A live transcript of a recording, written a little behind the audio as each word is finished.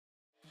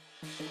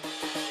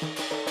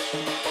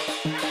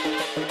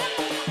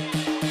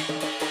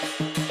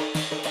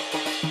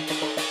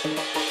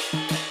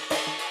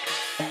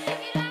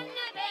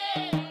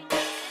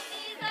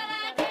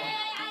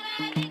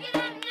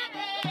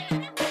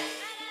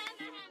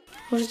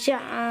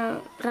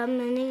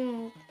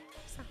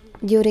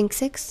During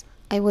sex,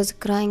 I was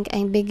crying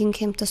and begging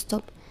him to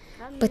stop,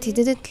 but he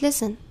didn't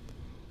listen.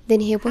 Then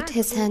he put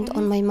his hand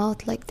on my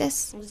mouth like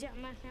this.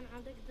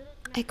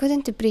 I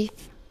couldn't breathe,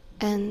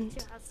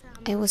 and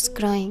I was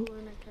crying,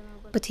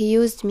 but he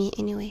used me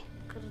anyway.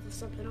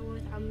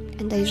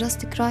 And I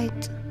just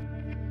cried.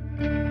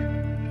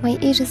 My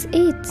age is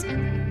 8.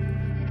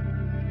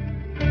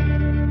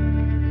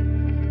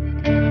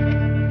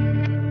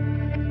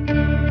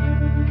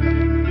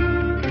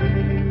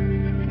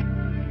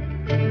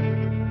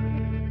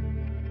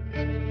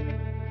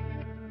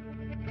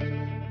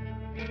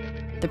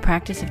 The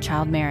practice of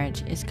child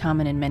marriage is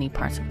common in many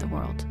parts of the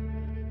world.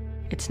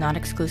 It's not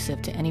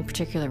exclusive to any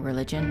particular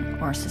religion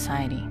or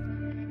society.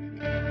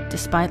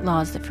 Despite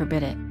laws that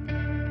forbid it,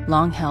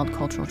 long-held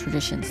cultural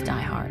traditions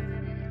die hard.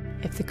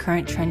 If the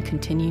current trend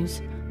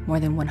continues, more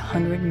than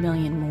 100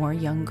 million more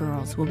young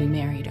girls will be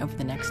married over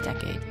the next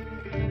decade.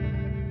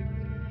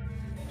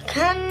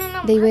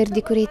 They were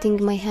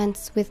decorating my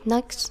hands with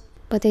nugs,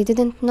 but I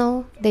didn't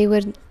know they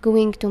were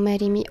going to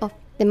marry me off.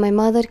 Then my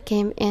mother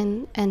came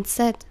in and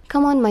said,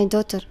 "Come on, my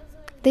daughter."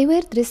 They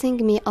were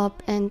dressing me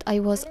up and I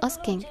was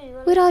asking,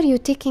 "Where are you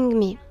taking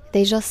me?"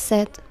 They just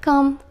said,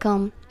 "Come,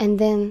 come," and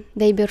then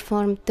they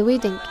performed the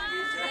wedding.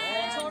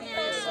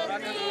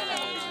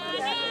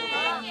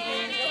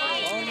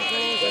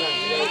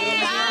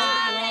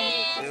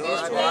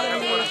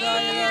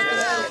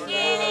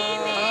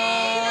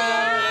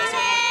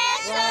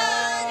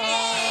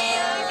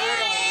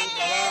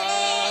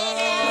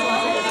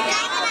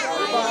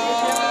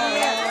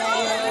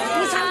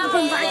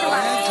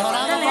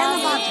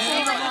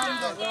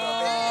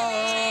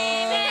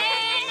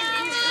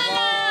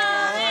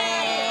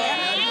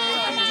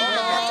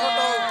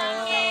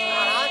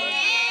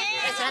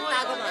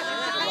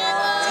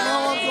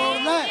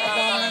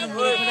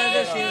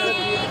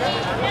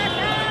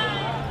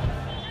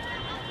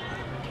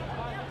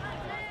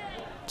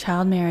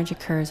 Child marriage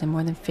occurs in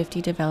more than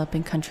 50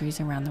 developing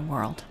countries around the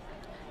world,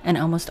 and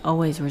almost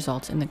always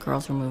results in the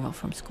girl's removal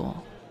from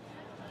school.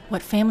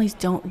 What families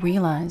don't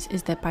realize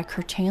is that by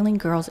curtailing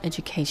girls'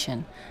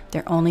 education,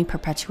 they're only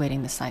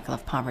perpetuating the cycle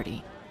of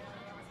poverty.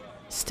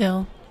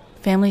 Still,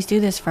 families do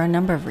this for a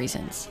number of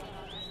reasons.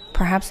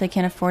 Perhaps they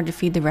can't afford to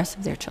feed the rest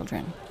of their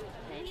children.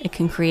 It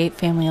can create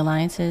family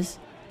alliances,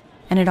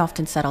 and it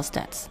often settles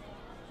debts.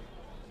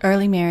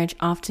 Early marriage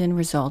often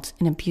results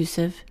in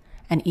abusive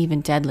and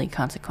even deadly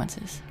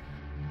consequences.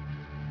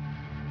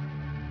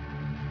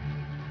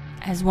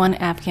 As one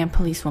Afghan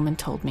policewoman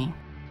told me,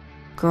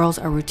 girls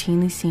are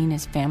routinely seen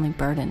as family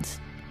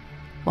burdens,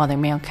 while their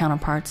male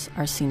counterparts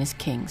are seen as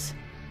kings.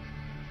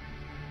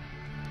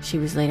 She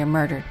was later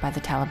murdered by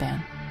the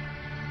Taliban.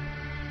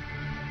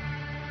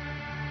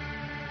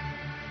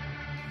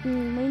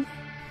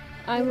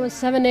 I was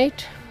 7,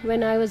 8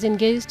 when I was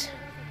engaged.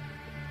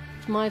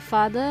 My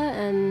father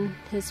and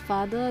his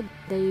father,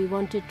 they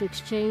wanted to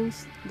exchange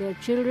their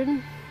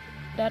children.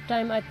 That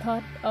time I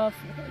thought of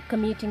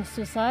committing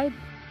suicide.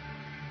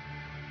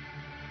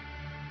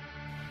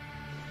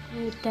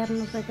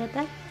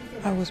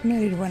 I was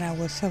married when I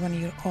was 7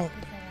 years old.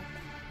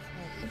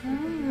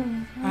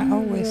 I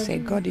always say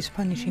God is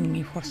punishing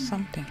me for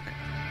something.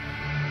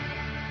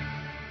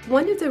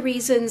 One of the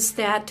reasons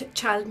that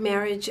child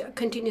marriage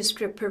continues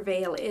to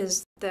prevail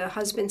is the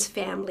husband's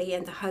family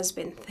and the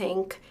husband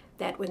think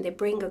that when they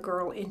bring a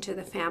girl into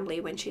the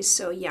family when she's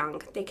so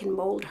young, they can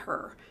mold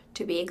her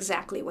to be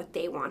exactly what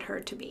they want her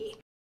to be.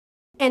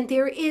 And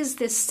there is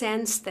this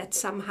sense that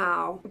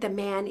somehow the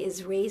man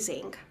is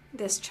raising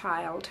this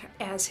child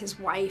as his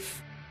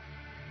wife.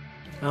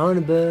 A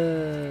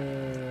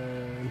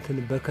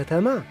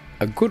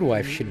good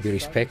wife should be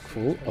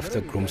respectful of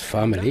the groom's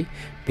family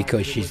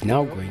because she's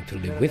now going to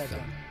live with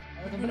them.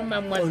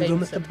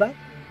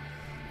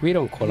 We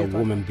don't call a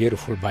woman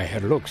beautiful by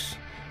her looks,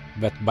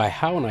 but by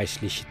how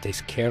nicely she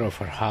takes care of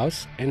her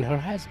house and her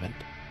husband.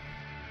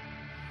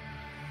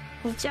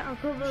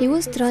 He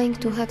was trying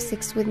to have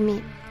sex with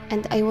me,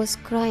 and I was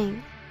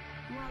crying,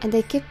 and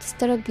I kept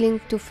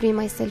struggling to free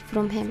myself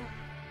from him.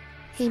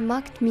 He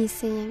mocked me,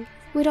 saying,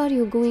 "Where are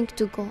you going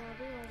to go?"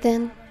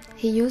 Then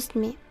he used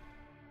me.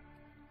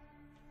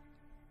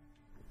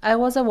 I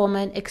was a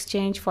woman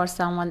exchanged for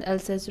someone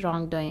else's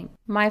wrongdoing.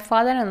 My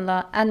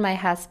father-in-law and my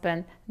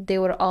husband, they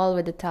were all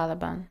with the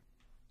Taliban.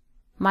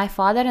 My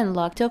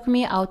father-in-law took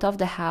me out of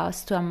the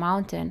house to a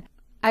mountain.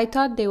 I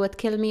thought they would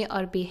kill me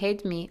or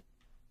behead me.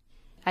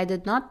 I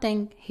did not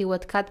think he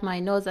would cut my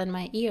nose and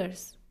my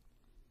ears.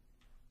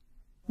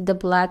 The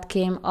blood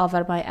came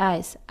over my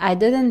eyes. I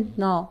didn't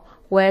know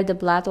where the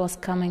blood was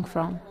coming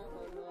from.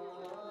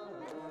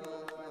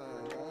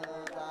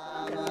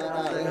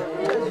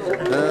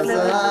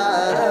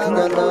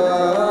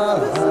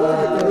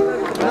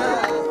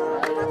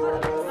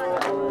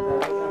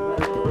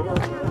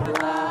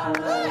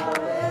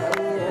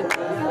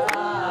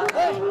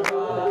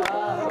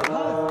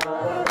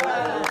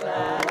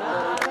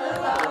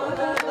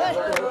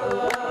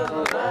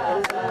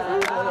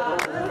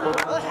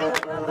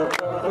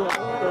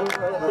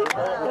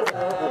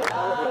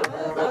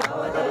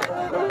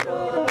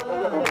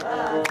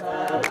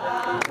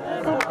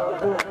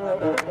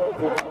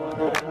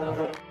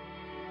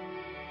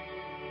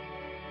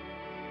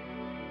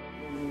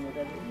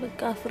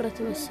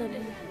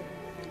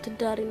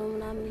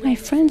 My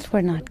friends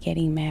were not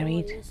getting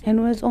married, and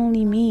it was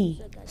only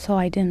me, so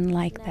I didn't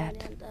like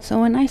that. So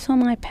when I saw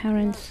my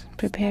parents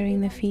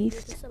preparing the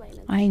feast,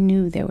 I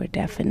knew they were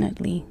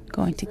definitely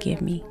going to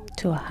give me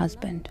to a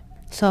husband.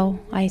 So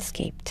I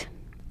escaped.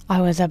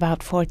 I was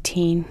about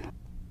 14.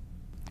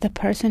 The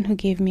person who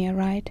gave me a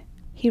ride,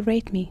 he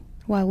raped me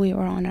while we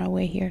were on our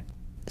way here.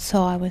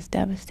 So I was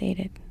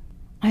devastated.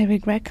 I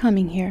regret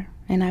coming here,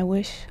 and I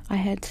wish I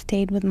had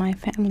stayed with my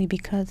family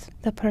because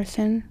the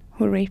person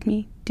who raped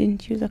me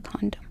didn't use a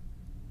condom.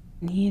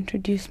 And he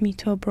introduced me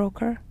to a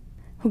broker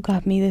who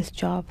got me this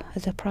job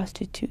as a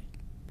prostitute.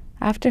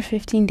 After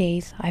 15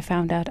 days, I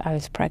found out I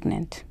was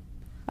pregnant.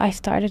 I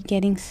started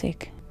getting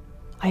sick.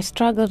 I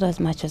struggled as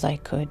much as I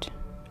could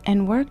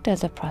and worked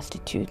as a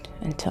prostitute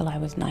until I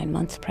was 9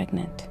 months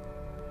pregnant.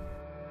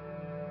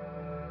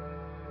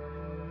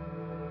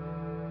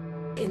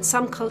 In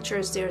some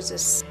cultures, there's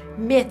this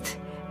myth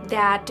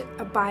that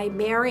by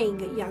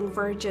marrying young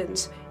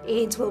virgins,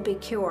 AIDS will be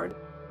cured.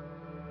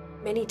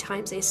 Many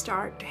times they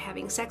start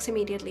having sex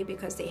immediately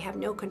because they have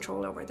no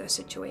control over the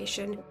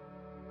situation.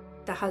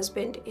 The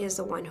husband is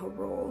the one who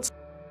rules.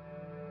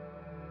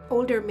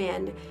 Older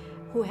men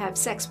who have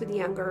sex with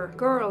younger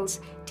girls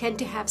tend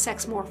to have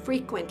sex more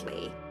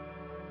frequently.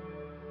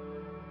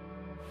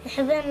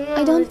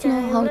 I don't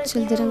know how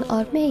children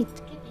are made,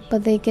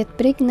 but they get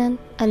pregnant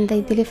and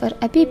they deliver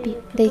a baby.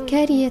 They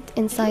carry it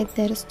inside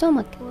their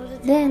stomach.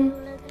 Then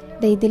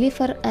they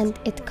deliver and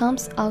it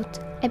comes out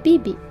a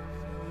baby.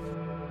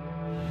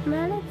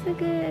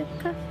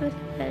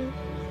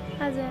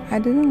 I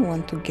didn't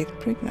want to get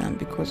pregnant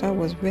because I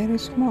was very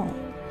small.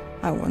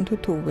 I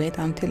wanted to wait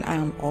until I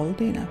am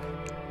old enough.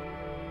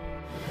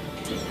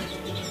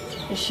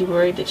 Is she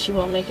worried that she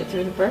won't make it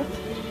through the birth?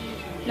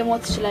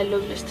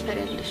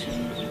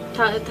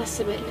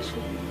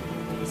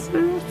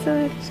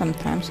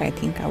 Sometimes I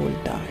think I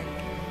will die.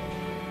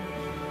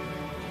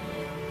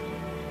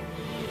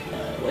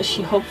 Was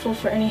she hopeful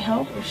for any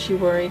help, or was she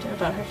worried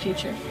about her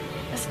future?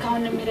 I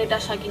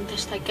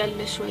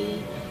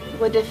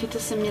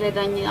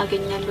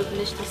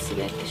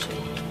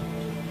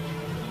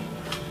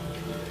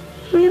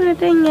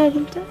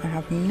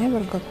have never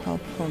got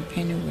help from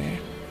anywhere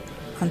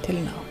until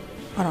now.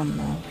 I don't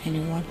know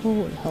anyone who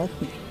will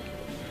help me.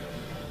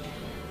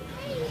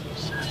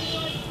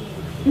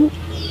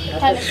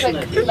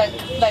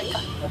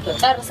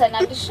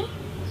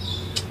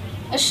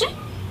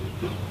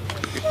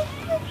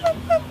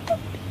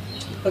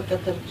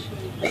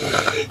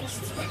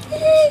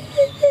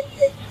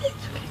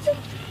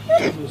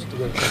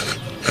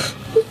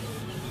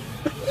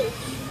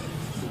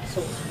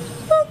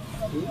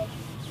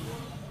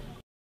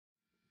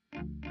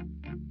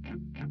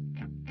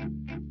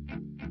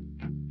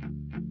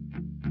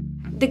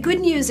 The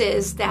good news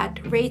is that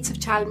rates of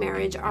child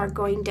marriage are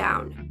going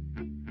down.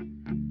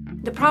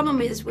 The problem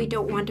is we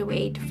don't want to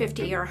wait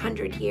 50 or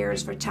 100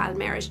 years for child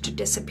marriage to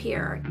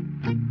disappear.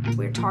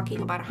 We're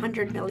talking about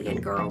 100 million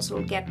girls who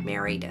will get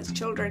married as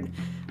children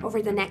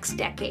over the next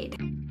decade.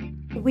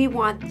 We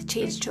want the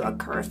change to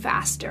occur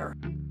faster.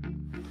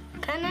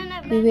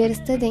 We were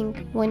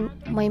studying when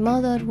my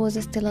mother was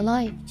still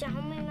alive,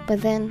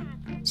 but then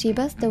she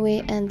passed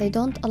away and they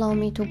don't allow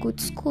me to go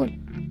to school.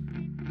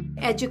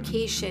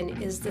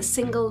 Education is the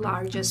single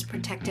largest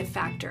protective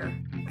factor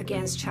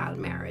against child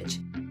marriage.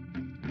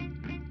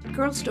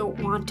 Girls don't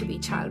want to be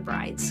child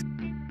brides.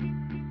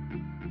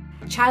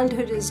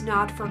 Childhood is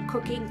not for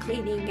cooking,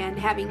 cleaning, and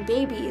having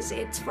babies.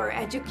 It's for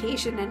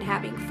education and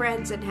having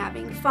friends and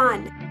having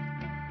fun.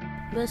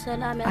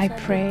 I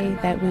pray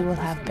that we will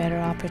have better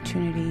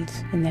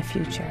opportunities in the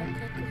future.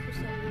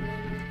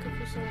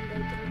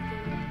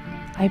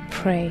 I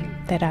pray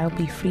that I'll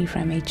be free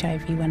from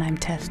HIV when I'm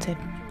tested.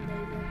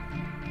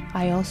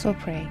 I also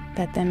pray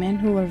that the men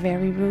who were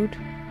very rude,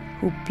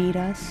 who beat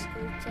us,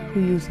 who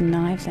use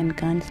knives and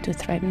guns to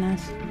threaten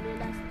us,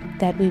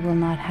 that we will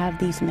not have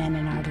these men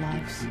in our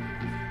lives.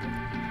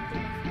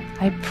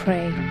 I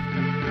pray